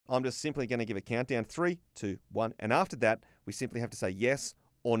I'm just simply going to give a countdown. 3, 2, 1. And after that, we simply have to say yes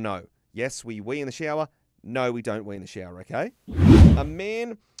or no. Yes, we wee in the shower. No, we don't wee in the shower, okay? A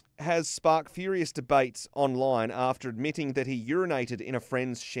man has sparked furious debates online after admitting that he urinated in a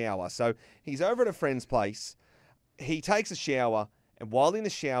friend's shower. So he's over at a friend's place. He takes a shower, and while in the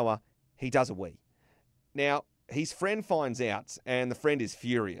shower, he does a wee. Now, his friend finds out, and the friend is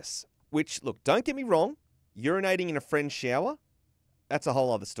furious. Which, look, don't get me wrong, urinating in a friend's shower, that's a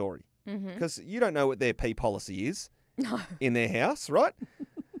whole other story. Because you don't know what their pee policy is in their house, right?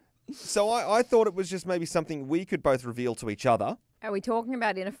 So I thought it was just maybe something we could both reveal to each other. Are we talking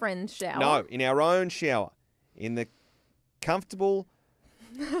about in a friend's shower? No, in our own shower. In the comfortable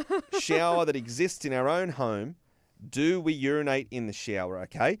shower that exists in our own home, do we urinate in the shower,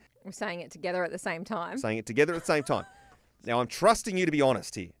 okay? We're saying it together at the same time. Saying it together at the same time. Now, I'm trusting you to be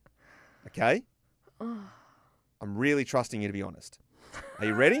honest here, okay? I'm really trusting you to be honest. Are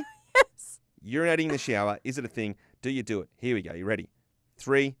you ready? Yes. Urinating in the shower, is it a thing? Do you do it? Here we go. You ready?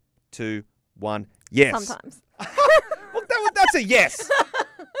 3, 2, 1. Yes. Sometimes. Well, that's a yes.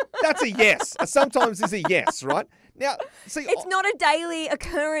 That's a yes. A sometimes is a yes, right? Now, see, It's not a daily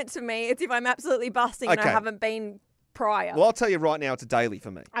occurrence for me. It's if I'm absolutely busting and I Okay. haven't been prior. Well, I'll tell you right now, it's a daily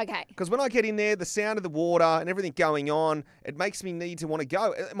for me. Okay. Because when I get in there, the sound of the water and everything going on, it makes me need to want to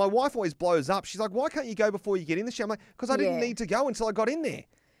go. My wife always blows up. She's like, why can't you go before you get in the shower? I'm like, because I didn't Yeah. need to go until I got in there.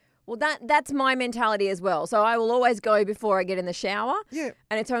 Well, that's my mentality as well. So I will always go before I get in the shower. Yeah.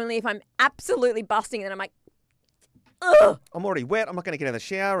 And it's only if I'm absolutely busting and I'm like, ugh. I'm already wet. I'm not going to get out of the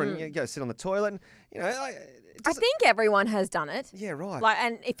shower and go sit on the toilet. And, I think everyone has done it. Yeah, right. Like,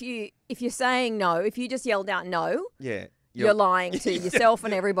 and if you're saying no, if you just yelled out no, yeah. you're lying to yourself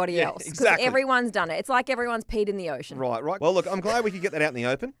and everybody Yeah, else. Because exactly. everyone's done it. It's like everyone's peed in the ocean. Right. Well, look, I'm glad we could get that out in the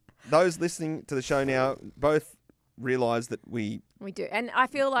open. Those listening to the show now both realise that we do. And I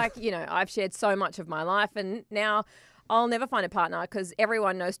feel like, I've shared so much of my life and now I'll never find a partner because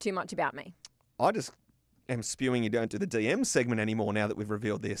everyone knows too much about me. I just am spewing you don't do the DM segment anymore now that we've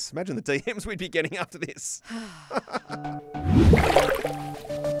revealed this. Imagine the DMs we'd be getting after this.